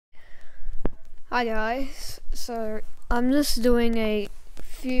Hi guys, so I'm just doing a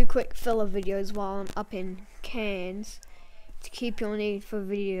few quick filler videos while I'm up in Cairns to keep your need for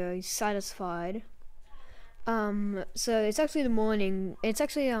videos satisfied. So it's actually the morning, it's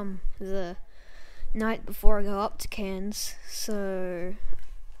actually the night before I go up to Cairns, so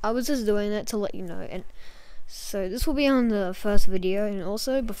I was just doing that to let you know. And so this will be on the first video, and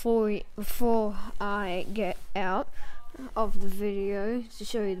also before I get out of the video to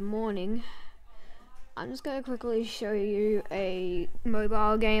show you the morning, I'm just going to quickly show you a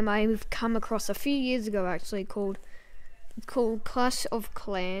mobile game I've come across a few years ago, actually, called Clash of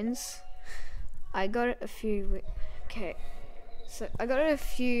Clans. I got it a few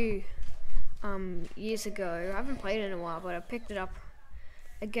years ago. I haven't played it in a while, but I picked it up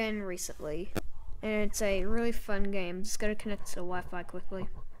again recently, and it's a really fun game. Just got to connect to the Wi-Fi quickly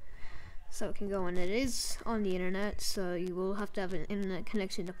so it can go on. It is on the internet, so you will have to have an internet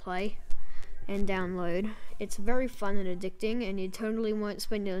connection to play and download. It's very fun and addicting, and you totally won't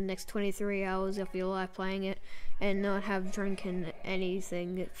spend the next 23 hours of your life playing it and not have drinking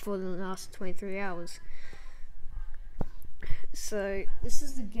anything for the last 23 hours. So this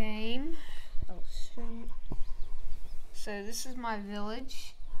is the game. I'll show you. So this is my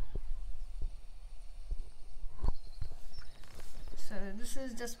village. So this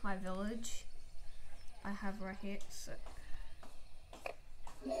is just my village I have right here.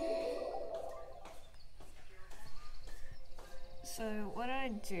 So what I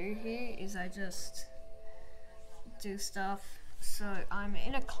do here is I just do stuff. So I'm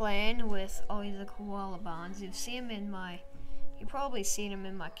in a clan with Ollie the Koala Barnes. You've probably seen him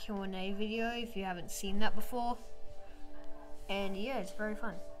in my Q&A video if you haven't seen that before. And yeah, it's very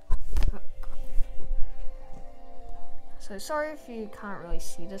fun. So sorry if you can't really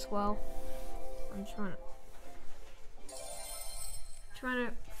see this well. I'm trying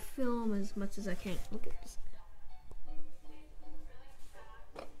to film as much as I can. Look at this.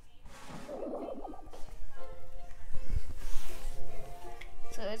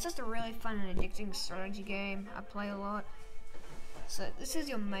 So it's just a really fun and addicting strategy game. I play a lot. So this is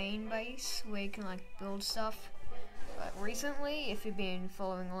your main base where you can like build stuff. But recently, if you've been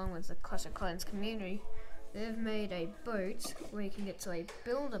following along with the Clash of Clans community, they've made a boat where you can get to a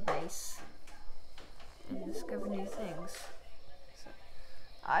builder base and discover new things. So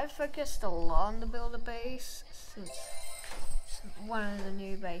I've focused a lot on the builder base since it's one of the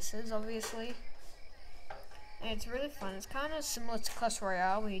new bases, obviously. And it's really fun. It's kind of similar to Clash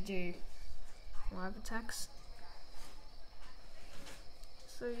Royale where you do live attacks.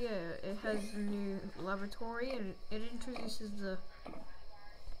 So yeah, it has a new laboratory and it introduces the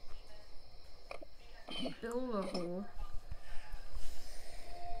builder hall.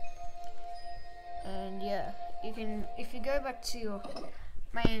 And yeah, you can, if you go back to your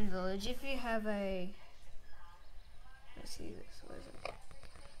main village, if you have a, let's see this, where is it?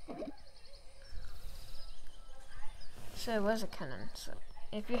 So where's a cannon? So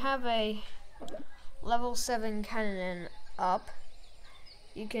if you have a level 7 cannon up,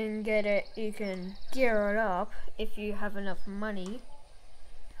 you can get it, you can gear it up if you have enough money.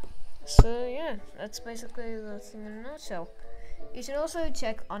 So yeah, that's basically the thing in a nutshell. You should also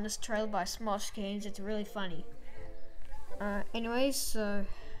check Honest Trail by Smosh Games, it's really funny. Anyways, so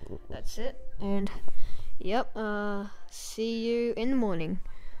that's it, and yep, see you in the morning.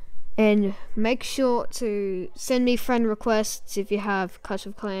 And make sure to send me friend requests if you have Clash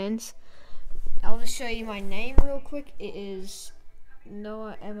of Clans. I'll just show you my name real quick. It is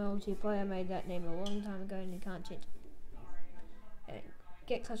Noah MLG Play. I made that name a long time ago and you can't change it. And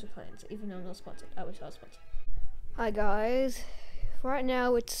get Clash of Clans, even though I'm not sponsored. I wish I was sponsored. Hi guys. Right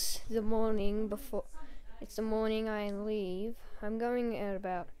now it's the morning I leave. I'm going at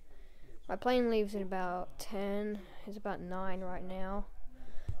about, my plane leaves at about 10. It's about 9 right now.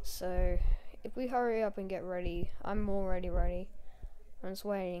 So if we hurry up and get ready, I'm already ready. I'm just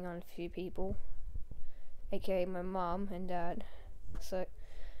waiting on a few people, aka my mom and dad. So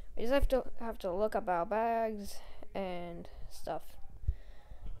we just have to look up our bags and stuff.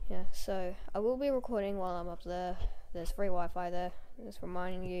 Yeah, so I will be recording while I'm up there. There's free Wi-Fi there. Just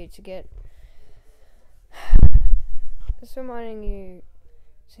reminding you to get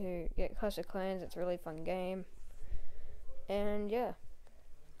Clash of Clans. It's a really fun game. And yeah,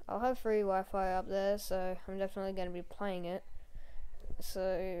 I'll have free Wi-Fi up there, so I'm definitely going to be playing it.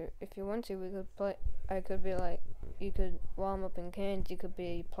 So if you want to, we could play. While I'm up in Cairns, you could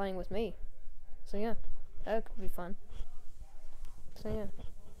be playing with me. So yeah, that could be fun. So yeah.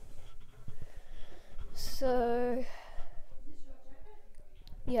 So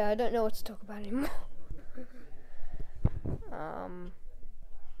yeah, I don't know what to talk about anymore.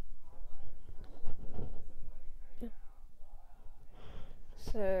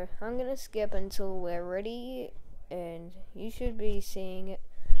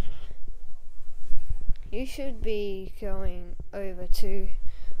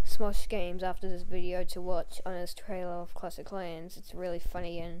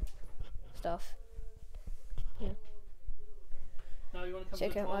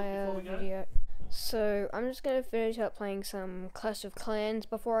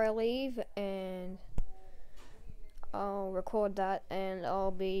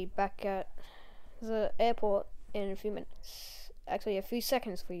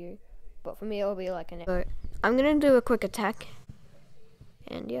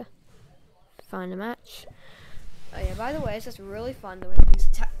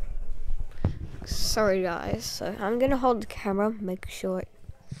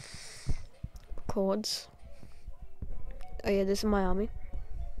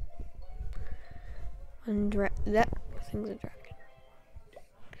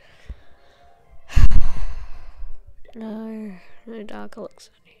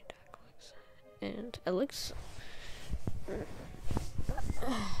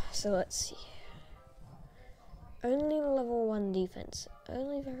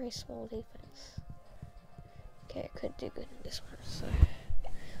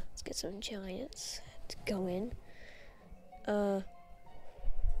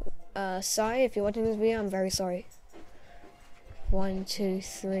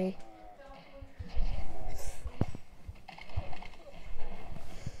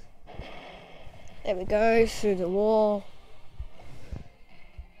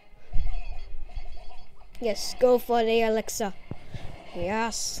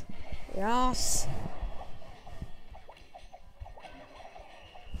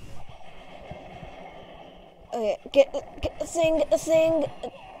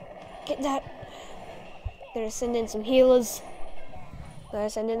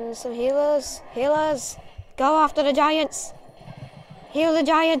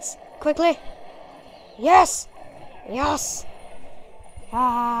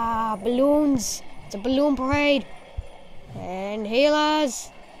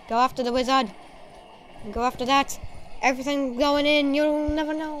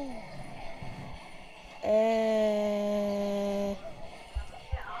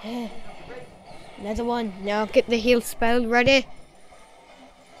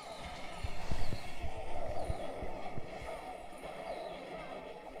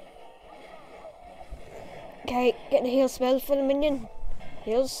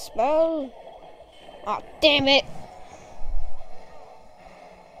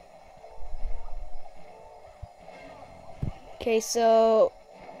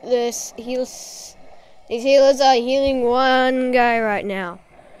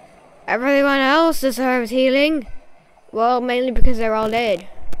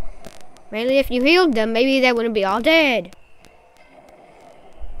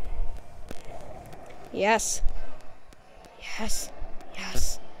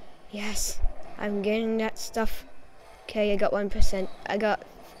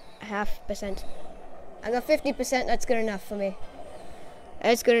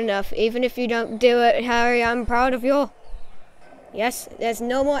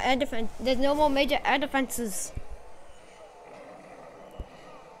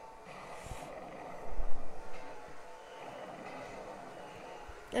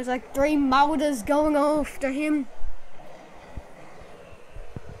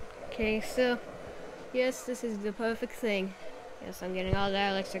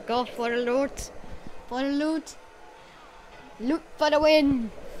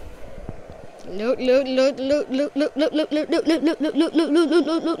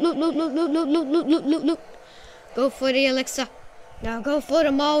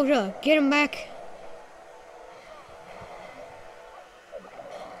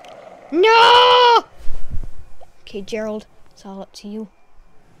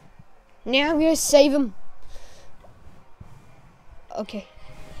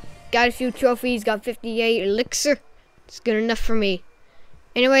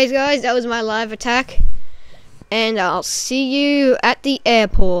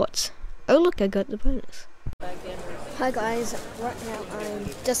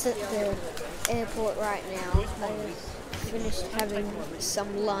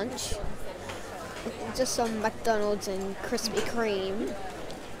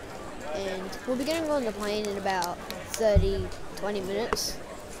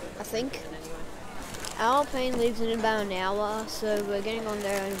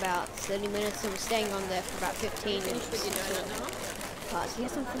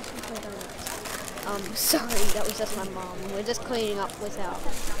 Sorry, that was just my mom. We're just cleaning up with our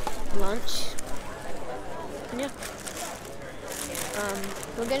lunch. Yeah.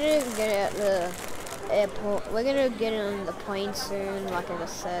 We're gonna get at the airport. We're gonna get on the plane soon, like I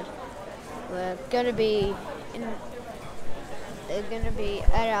just said. We're gonna be they're gonna be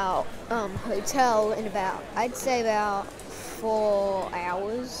at our hotel in about, I'd say about 4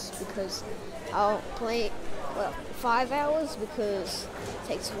 hours, because our plane, well, 5 hours, because it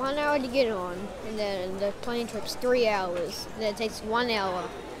takes 1 hour to get on, and then the plane trip's 3 hours, and then it takes 1 hour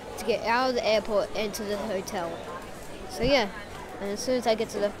to get out of the airport and to the hotel. So yeah, and as soon as I get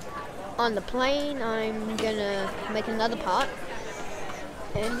to on the plane, I'm gonna make another part,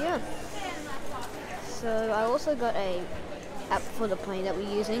 and yeah. So I also got a app for the plane that we're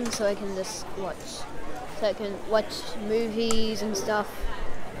using, so I can just watch movies and stuff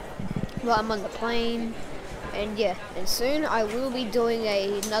while I'm on the plane. And yeah, and soon I will be doing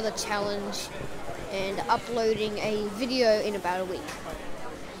another challenge and uploading a video in about a week.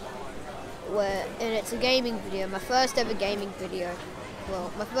 And it's a gaming video, my first ever gaming video. Well,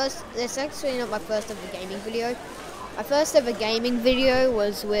 it's actually not my first ever gaming video. My first ever gaming video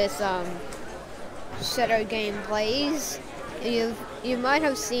was with Shadow Gameplays. You might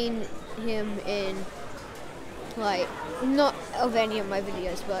have seen him in, like, not of any of my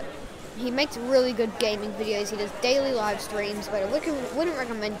videos, but he makes really good gaming videos. He does daily live streams, but I wouldn't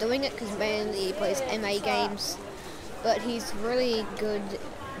recommend doing it because mainly he plays MA games, but he's a really good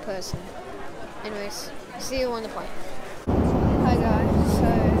person. Anyways, see you on the plane. Hi guys, so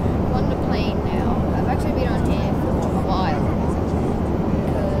I'm on the plane now. I've actually been on here for a while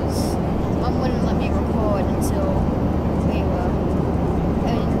because Mum wouldn't let me record until we were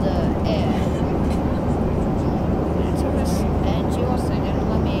in the air. And it took us, and she also didn't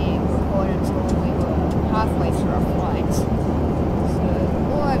let me record until we were halfway through our flight. So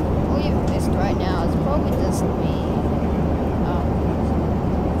all you've missed right now is probably just me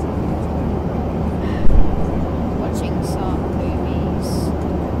watching some movies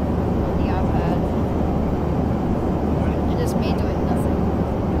on the iPad, and just me doing nothing.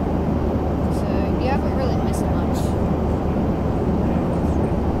 So you haven't really missed much.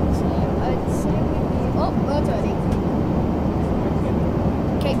 So I'd say we're turning.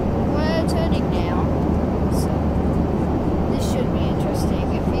 Okay, we're turning now. So this should be interesting.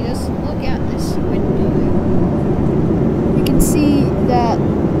 If you just look out this window, you can see that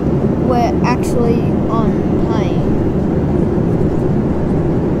we're actually on the plane.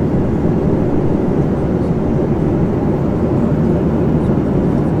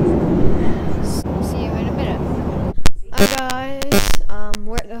 See you in a minute. Hi guys,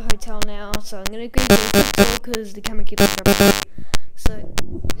 we're at the hotel now, so I'm gonna go do a quick tour because the camera keeps dropping. So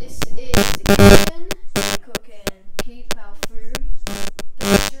this is the kitchen. We cook and keep our food.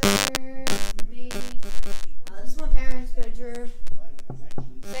 Bedroom, me. This is my parents' bedroom.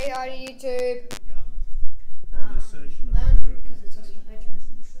 Say hi to YouTube. Laundry, because it's also my bedroom.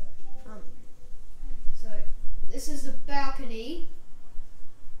 So this is the balcony.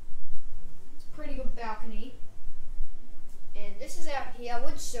 It's a pretty good balcony. And this is out here. I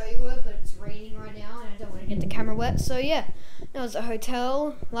would show you it, but it's raining right now, and I don't want to get the camera wet. So yeah, that was the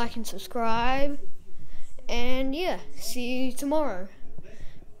hotel. Like and subscribe. And yeah, see you tomorrow.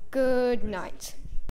 Good night.